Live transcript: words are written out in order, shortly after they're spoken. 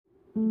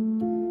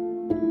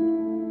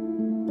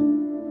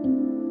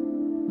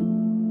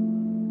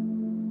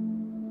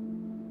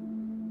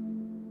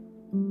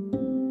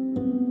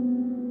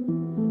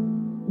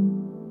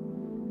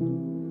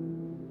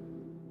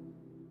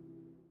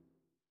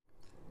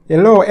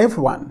Hello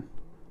everyone,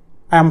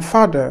 I am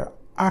Father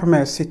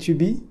Armel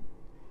Setubi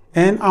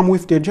and I'm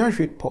with the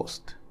Jesuit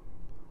Post.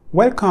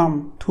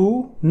 Welcome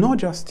to No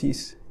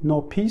Justice,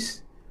 No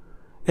Peace,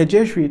 a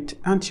Jesuit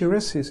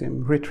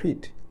anti-racism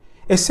retreat,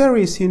 a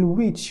series in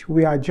which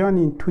we are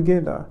journeying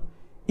together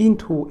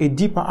into a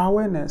deeper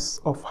awareness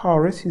of how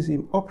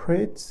racism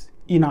operates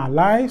in our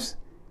lives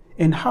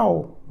and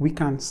how we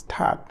can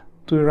start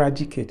to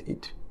eradicate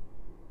it.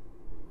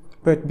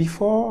 But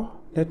before,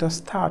 let us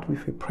start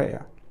with a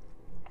prayer.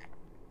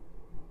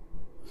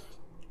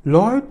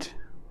 Lord,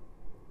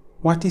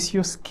 what is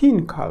your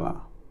skin color?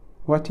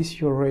 What is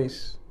your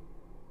race?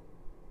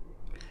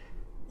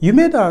 You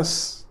made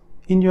us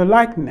in your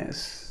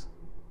likeness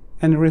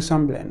and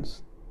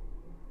resemblance.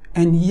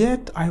 And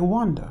yet I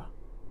wonder,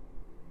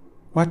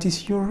 what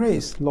is your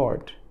race,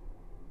 Lord?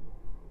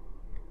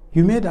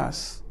 You made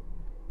us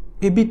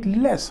a bit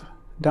less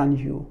than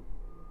you.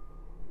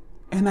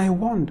 And I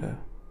wonder,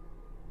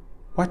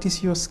 what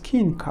is your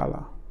skin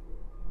color?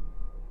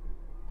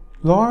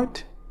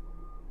 Lord,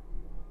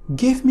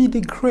 give me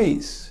the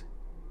grace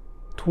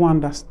to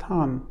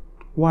understand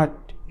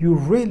what you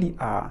really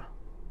are.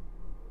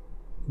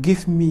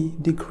 Give me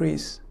the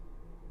grace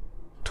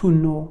to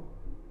know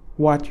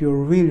what your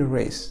real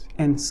race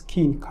and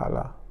skin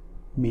color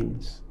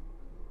means.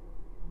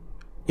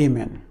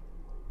 Amen.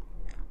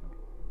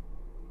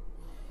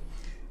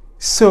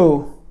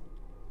 So,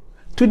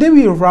 today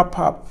we wrap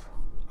up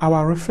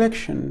our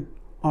reflection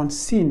on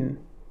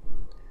sin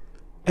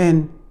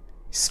and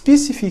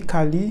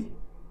specifically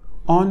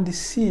on the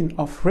sin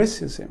of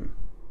racism.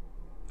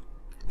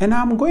 And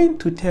I'm going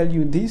to tell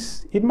you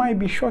this, it might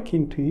be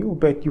shocking to you,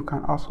 but you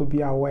can also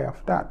be aware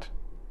of that.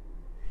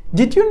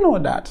 Did you know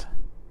that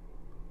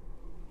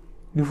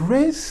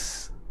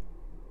race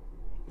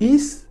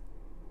is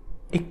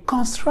a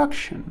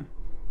construction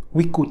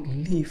we could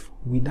live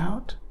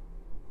without?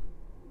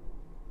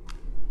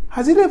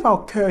 Has it ever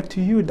occurred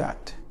to you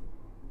that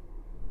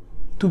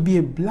to be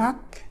a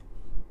black,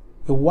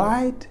 a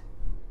white,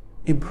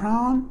 a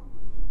brown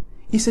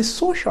is a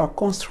social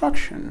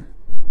construction,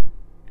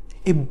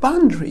 a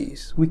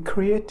boundaries we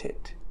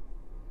created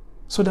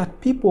so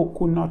that people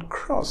could not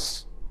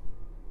cross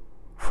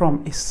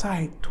from a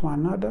side to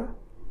another,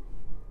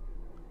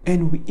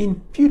 and we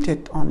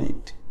imputed on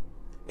it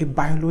a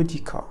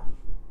biological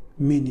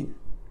meaning?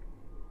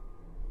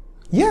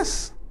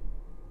 Yes,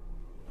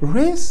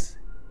 race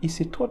is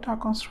a total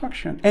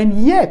construction,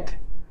 and yet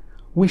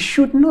we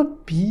should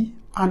not be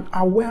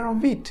unaware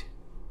of it.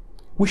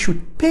 We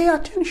should pay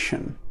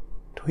attention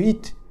to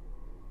it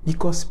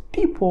because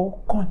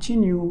people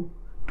continue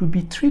to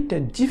be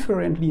treated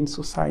differently in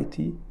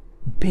society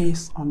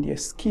based on their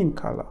skin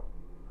color.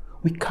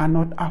 We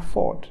cannot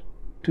afford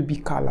to be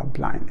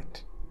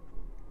colorblind.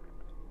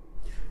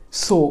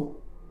 So,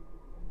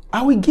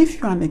 I will give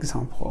you an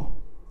example.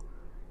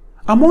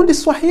 Among the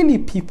Swahili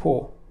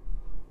people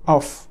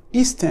of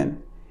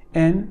Eastern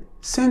and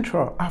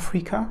Central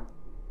Africa,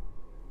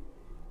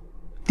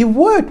 the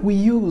word we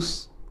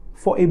use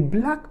for a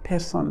black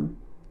person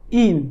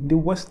in the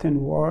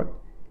Western world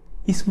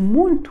is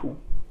Muntu.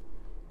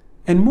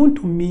 And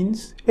Muntu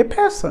means a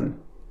person.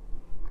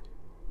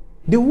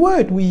 The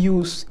word we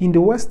use in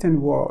the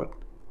Western world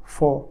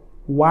for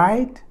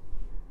white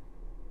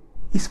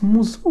is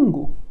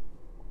Muzungu,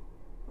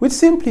 which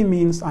simply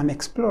means an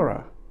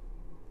explorer,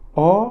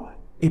 or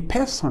a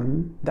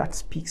person that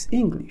speaks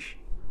English,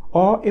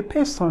 or a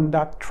person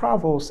that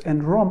travels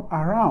and roams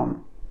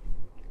around.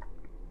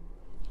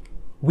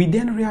 We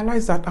then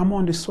realize that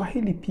among the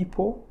Swahili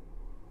people,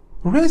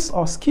 race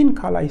or skin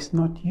color is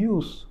not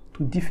used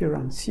to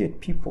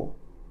differentiate people.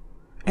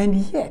 And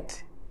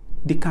yet,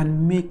 they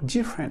can make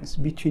difference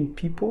between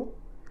people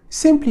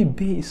simply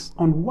based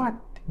on what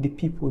the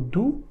people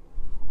do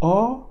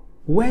or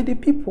where the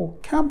people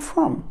come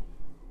from.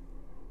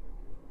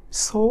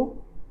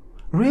 So,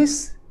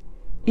 race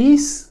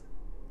is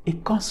a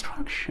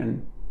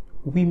construction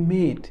we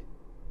made,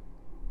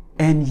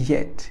 and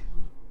yet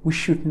we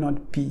should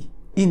not be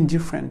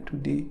indifferent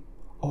today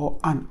or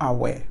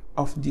unaware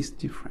of this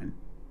difference.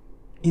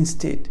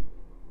 Instead,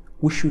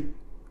 we should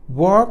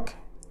work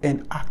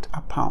and act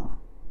upon.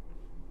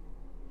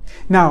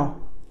 Now,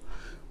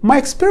 my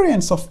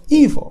experience of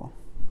evil,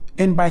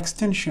 and by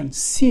extension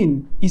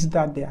sin, is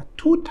that there are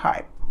two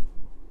types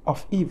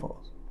of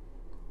evil.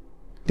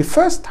 The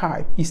first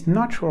type is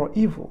natural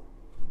evil,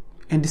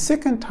 and the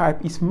second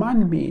type is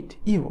man-made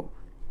evil.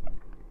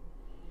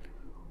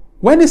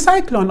 When a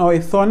cyclone or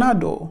a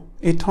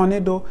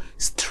tornado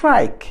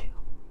strike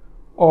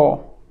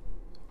or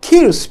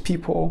kills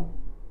people,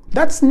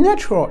 that's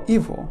natural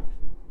evil.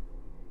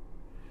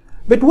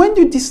 But when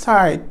you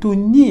decide to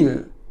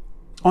kneel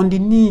on the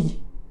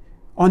knee,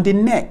 on the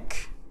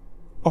neck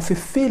of a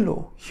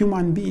fellow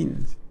human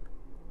being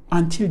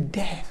until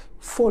death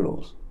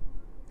follows,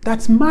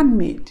 that's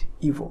man-made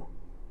evil.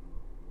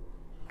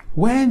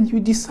 When you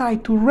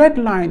decide to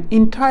redline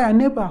entire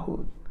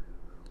neighborhood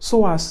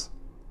so as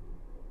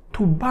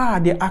to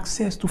bar the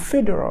access to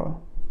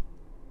federal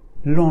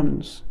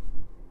loans,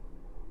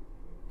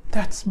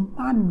 that's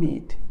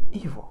man-made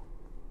evil.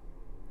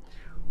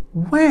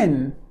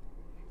 When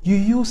you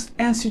use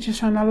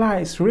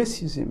institutionalized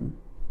racism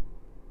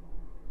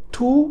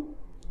to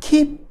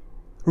keep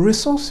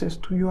resources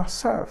to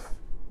yourself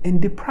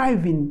and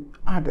depriving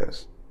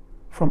others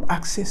from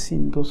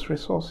accessing those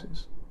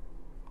resources,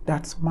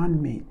 that's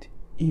man-made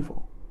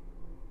evil.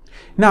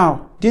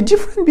 Now, the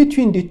difference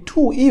between the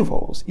two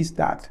evils is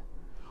that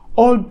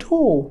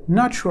although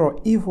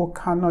natural evil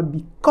cannot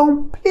be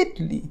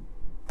completely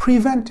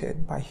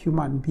prevented by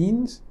human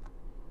beings,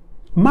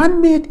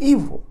 man-made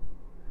evil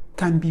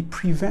can be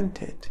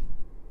prevented.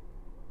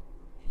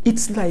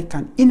 It's like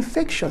an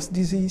infectious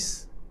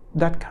disease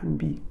that can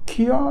be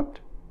cured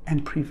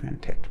and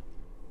prevented.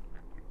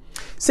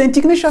 St.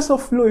 Ignatius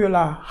of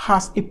Loyola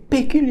has a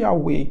peculiar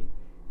way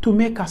to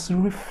make us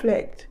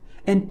reflect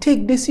and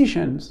take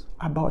decisions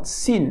about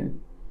sin.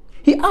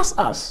 He asks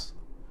us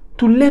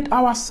to let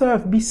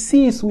ourselves be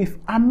seized with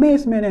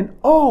amazement and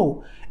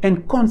awe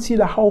and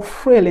consider how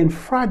frail and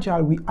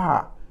fragile we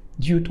are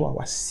due to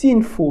our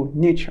sinful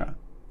nature.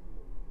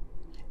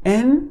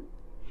 And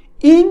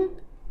in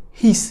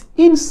his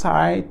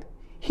insight,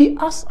 he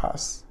asks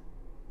us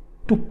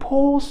to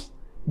pose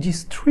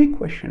these three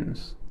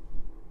questions.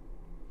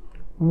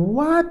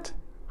 What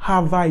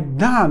have I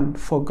done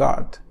for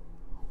God?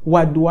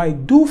 What do I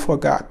do for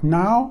God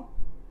now?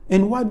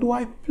 And what do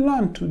I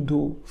plan to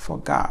do for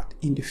God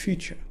in the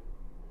future?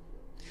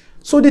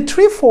 So the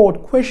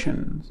threefold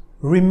questions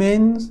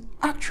remains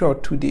actual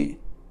today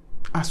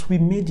as we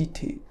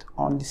meditate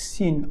on the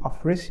sin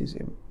of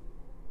racism.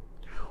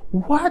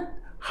 What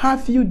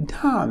have you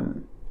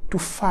done to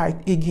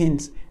fight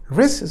against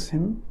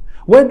racism,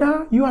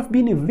 whether you have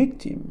been a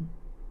victim,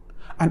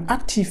 an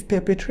active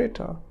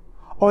perpetrator,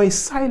 or a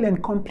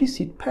silent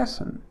complicit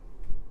person?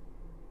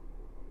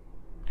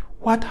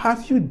 What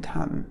have you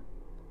done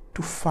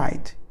to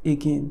fight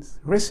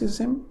against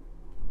racism?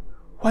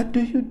 What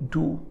do you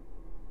do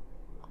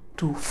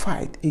to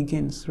fight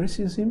against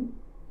racism?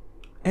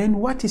 And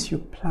what is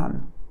your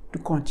plan to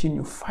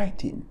continue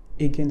fighting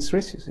against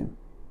racism?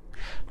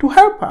 To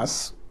help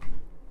us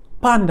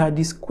ponder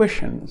these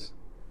questions,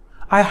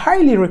 I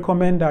highly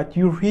recommend that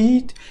you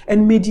read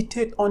and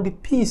meditate on the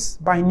piece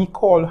by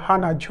Nikole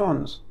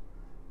Hannah-Jones,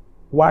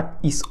 What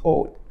is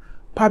Owed,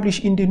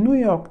 published in the New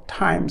York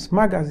Times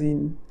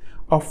Magazine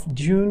of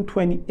June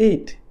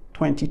 28,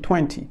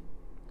 2020.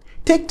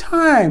 Take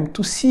time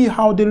to see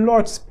how the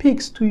Lord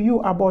speaks to you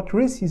about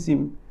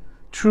racism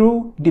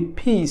through the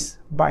piece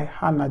by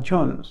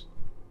Hannah-Jones.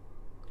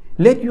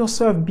 Let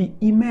yourself be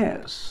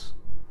immersed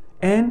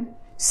and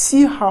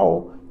see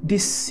how the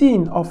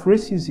sin of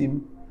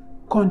racism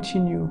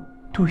continue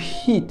to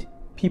hit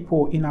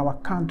people in our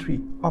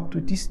country up to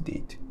this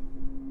date.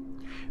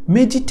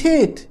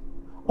 Meditate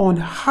on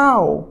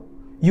how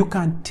you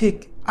can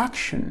take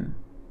action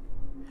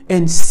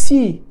and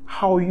see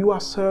how you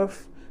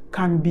yourself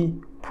can be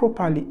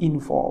properly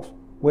involved,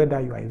 whether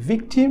you are a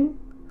victim,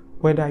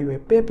 whether you are a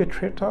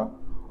perpetrator,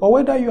 or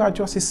whether you are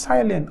just a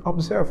silent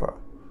observer.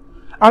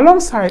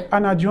 Alongside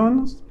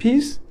Hannah-Jones'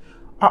 piece,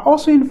 I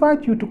also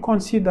invite you to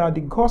consider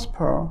the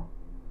Gospel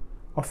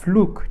of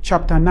Luke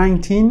chapter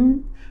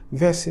 19,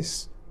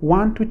 verses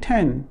 1 to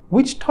 10,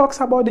 which talks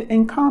about the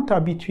encounter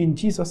between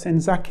Jesus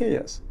and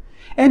Zacchaeus,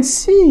 and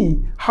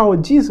see how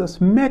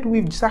Jesus met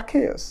with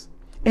Zacchaeus,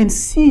 and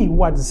see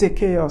what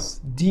Zacchaeus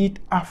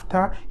did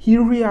after he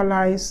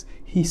realized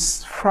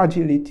his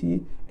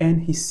fragility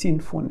and his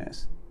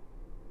sinfulness.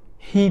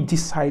 He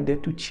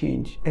decided to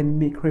change and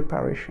make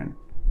reparation.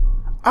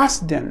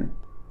 Ask them,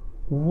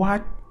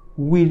 what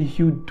will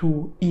you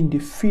do in the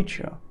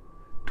future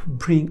to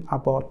bring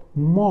about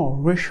more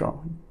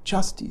racial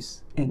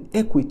justice and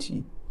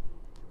equity?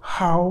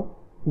 How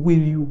will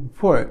you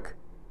work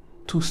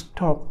to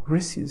stop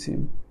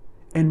racism?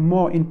 And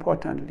more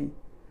importantly,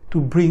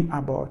 to bring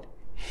about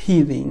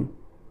healing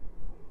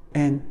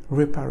and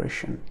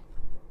reparation.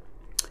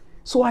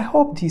 So I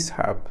hope this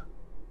helped.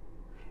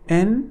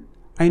 And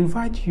I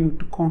invite you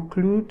to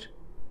conclude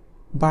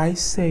by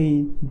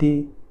saying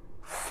the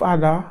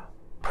Father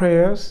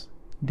prayers,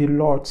 the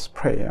Lord's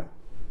Prayer.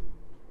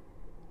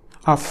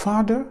 Our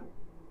Father,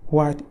 who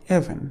art in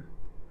heaven,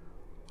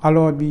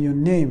 hallowed be your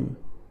name.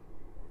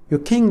 Your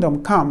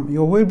kingdom come,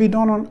 your will be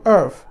done on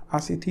earth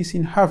as it is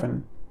in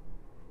heaven.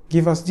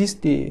 Give us this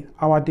day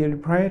our daily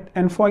bread,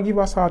 and forgive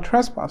us our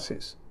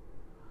trespasses,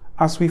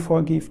 as we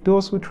forgive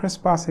those who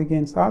trespass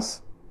against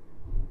us.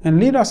 And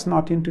lead us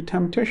not into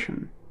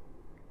temptation,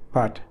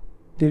 but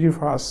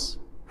deliver us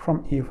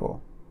from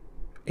evil.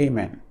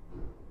 Amen.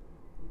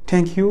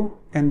 Thank you,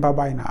 and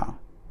bye-bye now.